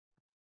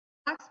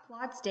Box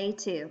plots day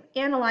 2,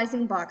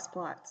 analyzing box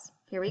plots.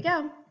 Here we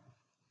go.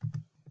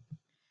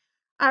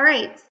 All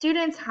right,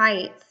 students'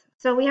 heights.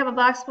 So we have a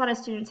box plot of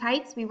students'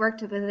 heights. We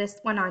worked with this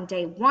one on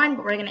day 1,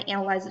 but we're going to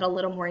analyze it a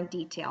little more in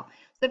detail.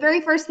 The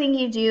very first thing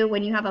you do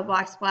when you have a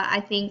box plot,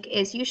 I think,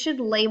 is you should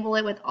label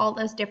it with all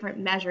those different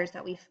measures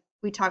that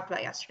we talked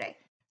about yesterday.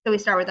 So we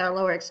start with our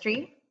lower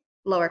extreme,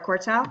 lower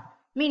quartile,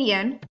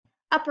 median,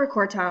 upper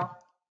quartile,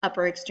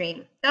 upper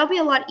extreme. That'll be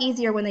a lot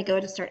easier when they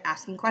go to start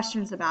asking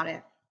questions about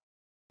it.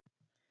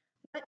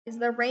 What is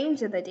the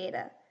range of the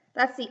data?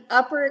 That's the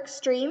upper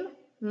extreme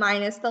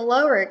minus the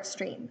lower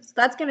extreme. So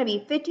that's going to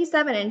be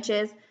 57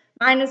 inches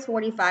minus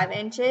 45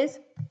 inches,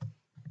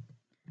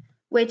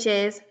 which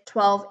is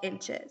 12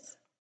 inches.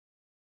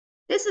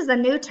 This is a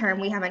new term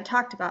we haven't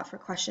talked about for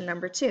question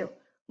number 2.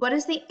 What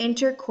is the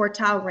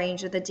interquartile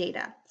range of the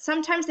data?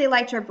 Sometimes they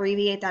like to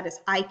abbreviate that as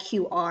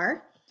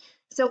IQR.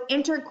 So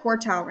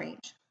interquartile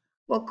range.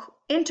 Well,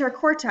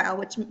 interquartile,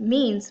 which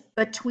means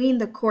between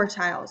the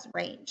quartiles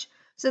range.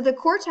 So the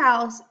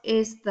quartiles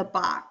is the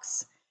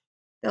box,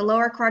 the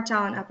lower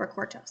quartile and upper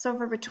quartile. So if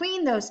we're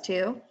between those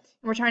two, and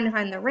we're trying to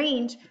find the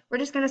range, we're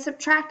just going to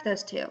subtract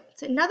those two.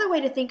 So another way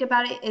to think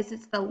about it is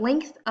it's the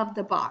length of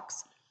the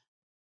box.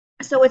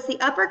 So it's the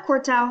upper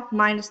quartile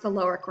minus the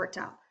lower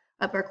quartile.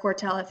 Upper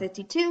quartile at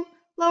 52,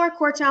 lower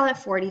quartile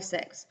at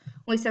 46.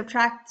 When we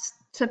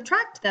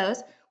subtract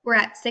those, we're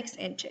at 6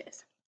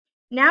 inches.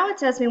 Now it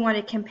says we want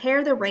to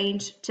compare the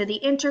range to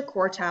the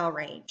interquartile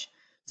range.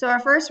 So our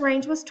first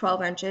range was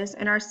 12 inches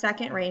and our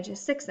second range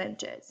is 6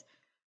 inches.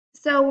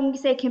 So when we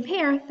say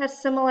compare,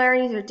 that's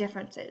similarities or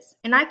differences.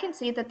 And I can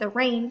see that the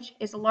range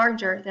is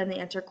larger than the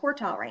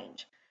interquartile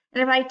range.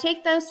 And if I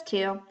take those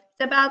two,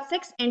 it's about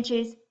 6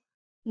 inches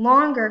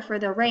longer for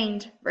the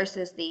range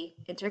versus the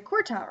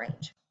interquartile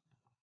range.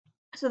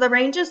 So the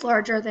range is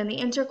larger than the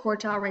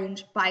interquartile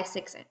range by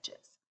 6 inches.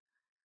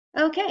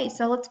 Okay,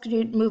 so let's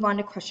move on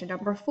to question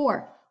number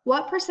 4.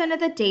 What percent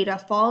of the data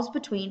falls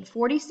between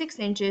 46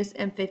 inches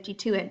and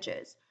 52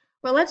 inches?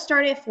 Well, let's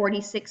start at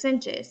 46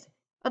 inches.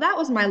 Well, that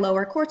was my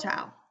lower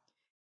quartile.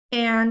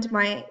 And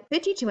my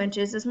 52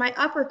 inches is my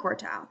upper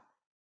quartile.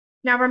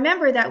 Now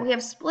remember that we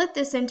have split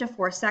this into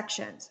 4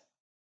 sections.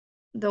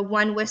 The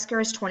one whisker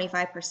is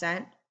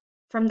 25%.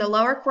 From the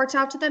lower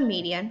quartile to the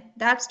median,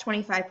 that's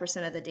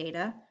 25% of the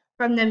data.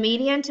 From the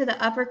median to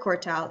the upper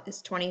quartile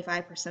is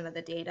 25% of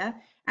the data.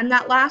 And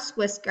that last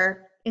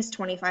whisker is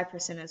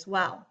 25% as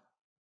well.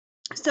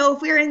 So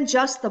if we're in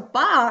just the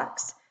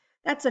box,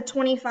 that's a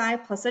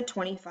 25 plus a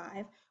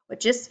 25,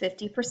 which is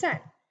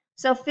 50%.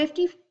 So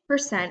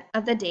 50%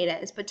 of the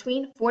data is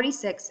between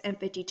 46 and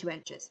 52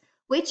 inches,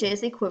 which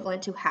is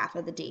equivalent to half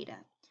of the data.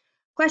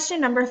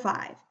 Question number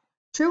 5,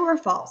 true or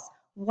false?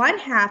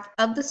 1/2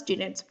 of the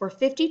students were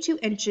 52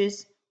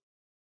 inches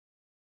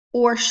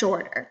or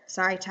shorter.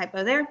 Sorry,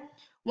 typo there.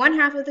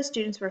 1/2 of the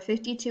students were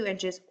 52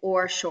 inches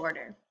or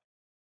shorter.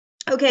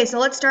 Okay, so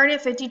let's start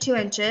at 52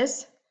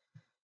 inches.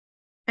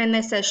 And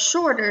this says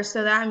shorter,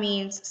 so that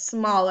means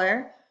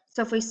smaller.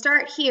 So if we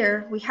start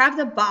here, we have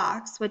the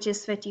box, which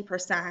is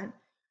 50%.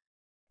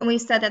 And we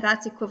said that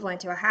that's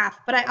equivalent to a half.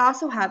 But I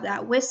also have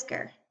that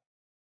whisker.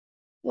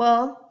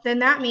 Well, then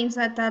that means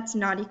that that's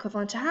not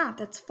equivalent to half.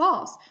 That's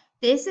false.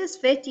 This is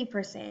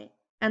 50%,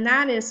 and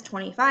that is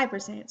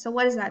 25%. So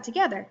what is that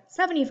together?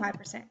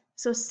 75%.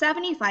 So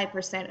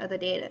 75% of the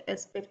data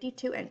is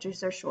 52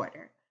 inches or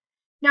shorter.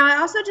 Now, I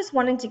also just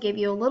wanted to give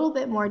you a little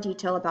bit more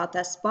detail about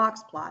this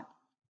box plot.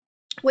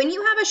 When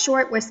you have a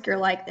short whisker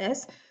like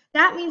this,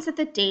 that means that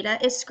the data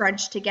is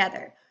scrunched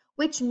together,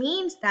 which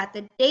means that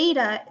the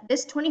data,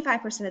 this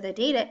 25% of the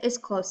data, is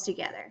close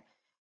together.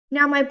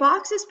 Now, my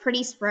box is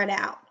pretty spread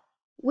out,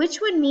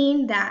 which would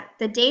mean that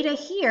the data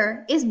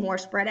here is more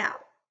spread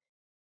out.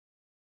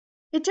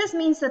 It just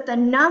means that the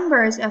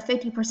numbers of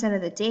 50%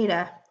 of the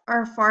data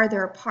are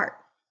farther apart.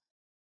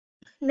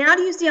 Now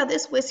do you see how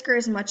this whisker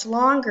is much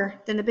longer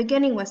than the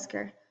beginning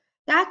whisker?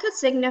 That could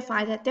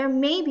signify that there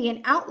may be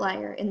an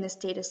outlier in this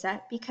data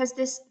set because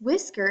this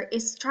whisker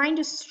is trying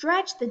to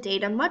stretch the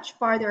data much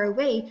farther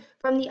away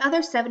from the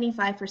other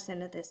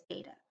 75% of this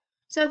data.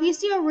 So if you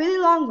see a really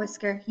long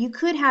whisker, you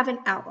could have an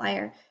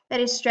outlier that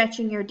is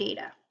stretching your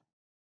data.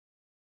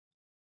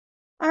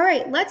 All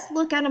right, let's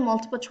look at a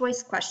multiple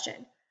choice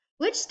question.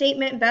 Which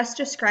statement best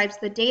describes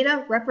the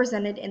data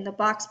represented in the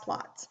box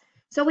plots?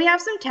 So we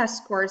have some test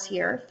scores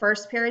here.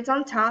 First period's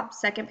on top,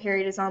 second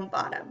period is on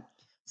bottom.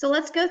 So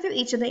let's go through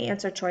each of the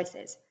answer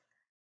choices.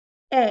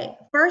 A,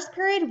 first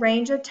period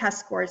range of test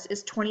scores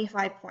is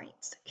 25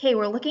 points. Okay,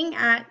 we're looking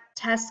at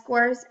test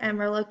scores and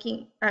we're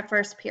looking at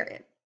first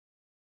period.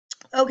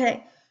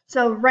 Okay,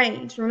 so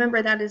range,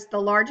 remember that is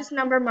the largest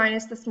number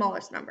minus the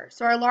smallest number.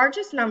 So our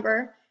largest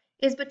number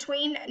is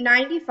between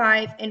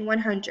 95 and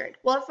 100.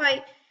 Well,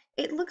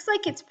 it looks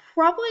like it's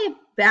probably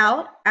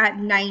about at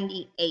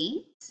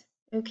 98,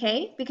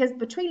 okay? Because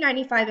between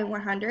 95 and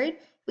 100,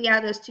 we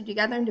add those two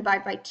together and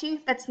divide by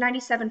 2, that's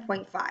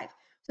 97.5.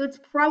 So it's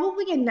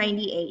probably a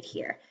 98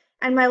 here.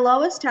 And my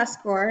lowest test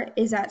score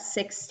is at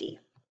 60.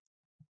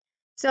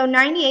 So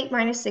 98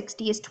 minus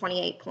 60 is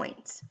 28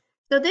 points.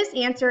 So this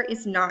answer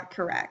is not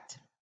correct.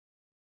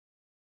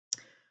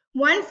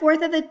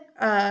 1/4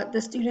 of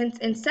the students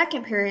in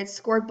second period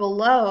scored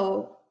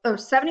below,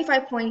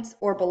 75 points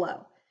or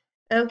below.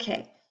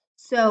 Okay,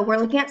 so we're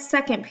looking at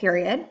second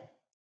period,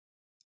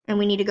 and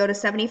we need to go to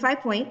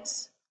 75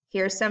 points.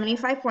 Here's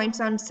 75 points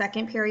on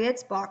second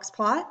period's box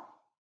plot,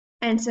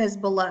 and it says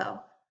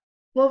below.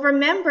 Well,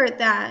 remember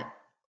that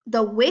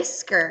the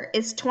whisker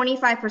is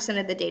 25%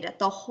 of the data,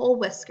 the whole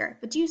whisker.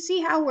 But do you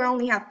see how we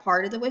only have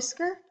part of the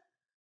whisker?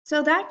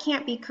 So that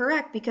can't be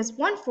correct because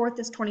 1/4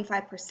 is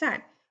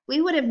 25%.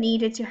 We would have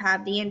needed to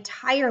have the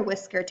entire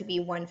whisker to be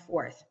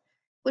 1/4,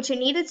 which it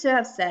needed to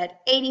have said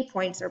 80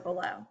 points or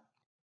below.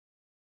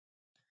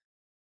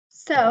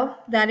 So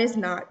that is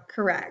not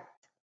correct.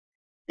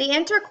 The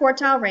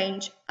interquartile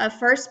range of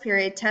first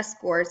period test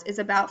scores is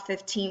about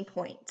 15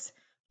 points.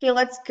 Okay,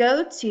 let's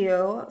go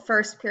to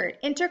first period,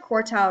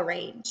 interquartile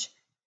range.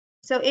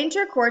 So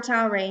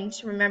interquartile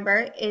range, remember,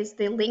 is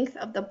the length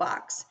of the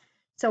box.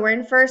 So we're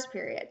in first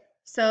period.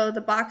 So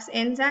the box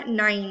ends at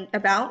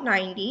about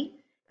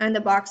 90, and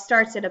the box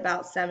starts at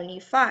about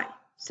 75.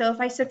 So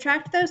if I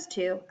subtract those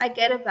two, I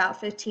get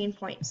about 15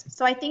 points.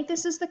 So I think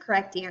this is the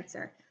correct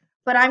answer.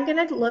 But I'm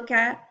going to look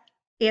at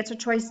answer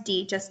choice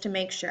D just to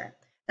make sure.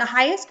 The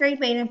highest grade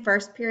made in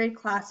first period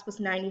class was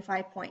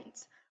 95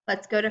 points.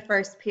 Let's go to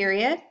first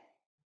period.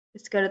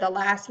 Let's go to the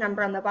last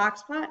number on the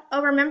box plot.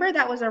 Oh, remember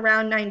that was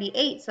around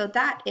 98, so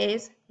that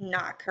is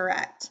not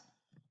correct.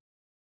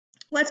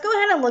 Let's go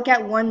ahead and look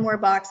at one more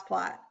box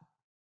plot.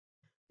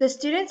 The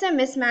students in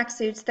Ms.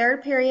 Maxud's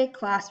third period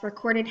class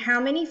recorded how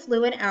many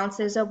fluid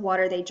ounces of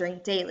water they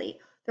drink daily.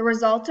 The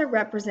results are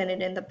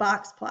represented in the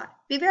box plot.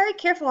 Be very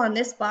careful on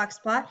this box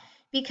plot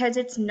because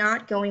it's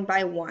not going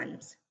by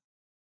ones.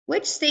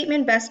 Which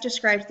statement best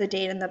describes the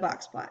data in the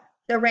box plot?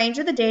 The range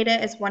of the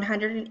data is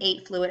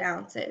 108 fluid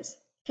ounces.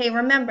 Okay,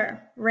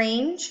 remember,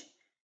 range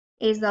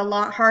is the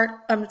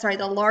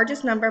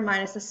largest number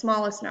minus the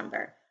smallest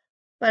number.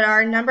 But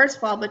our numbers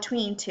fall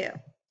between two.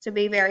 So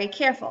be very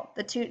careful.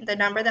 The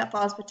number that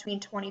falls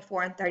between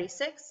 24 and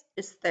 36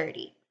 is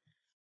 30.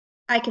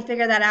 I can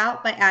figure that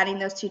out by adding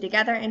those two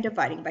together and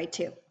dividing by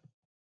 2.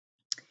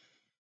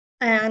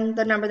 And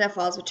the number that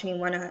falls between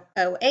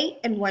 108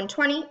 and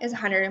 120 is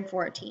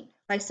 114. If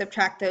I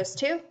subtract those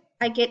two,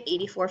 I get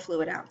 84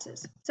 fluid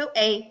ounces. So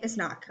A is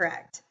not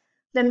correct.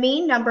 The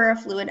mean number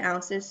of fluid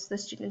ounces the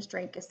students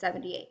drink is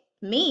 78.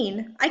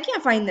 Mean? I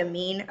can't find the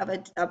mean of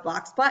a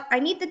box plot. I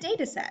need the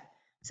data set.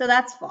 So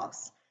that's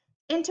false.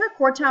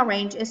 Interquartile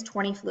range is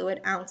 20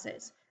 fluid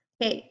ounces.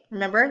 Okay,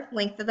 remember,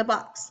 length of the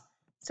box.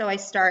 So I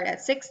start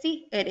at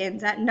 60, it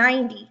ends at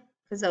 90,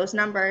 because those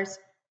numbers,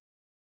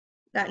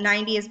 that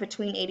 90 is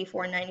between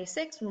 84 and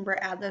 96. Remember,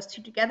 add those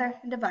two together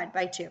and divide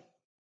by 2.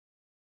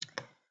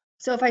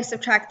 So if I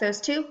subtract those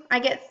two, I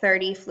get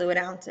 30 fluid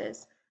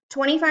ounces.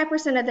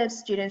 25% of the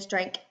students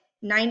drank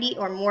 90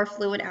 or more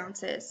fluid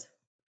ounces.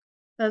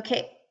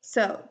 Okay,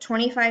 so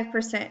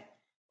 25%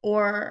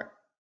 or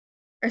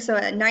so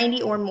at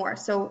 90 or more.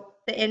 So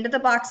the end of the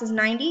box is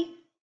 90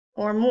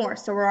 or more,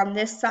 so we're on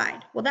this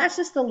side. Well, that's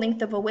just the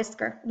length of a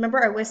whisker. Remember,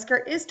 a whisker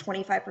is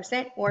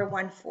 25% or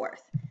 1/4.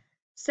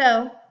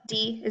 So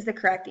D is the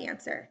correct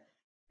answer.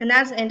 And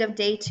that's the end of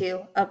day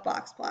 2 of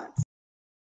box plots.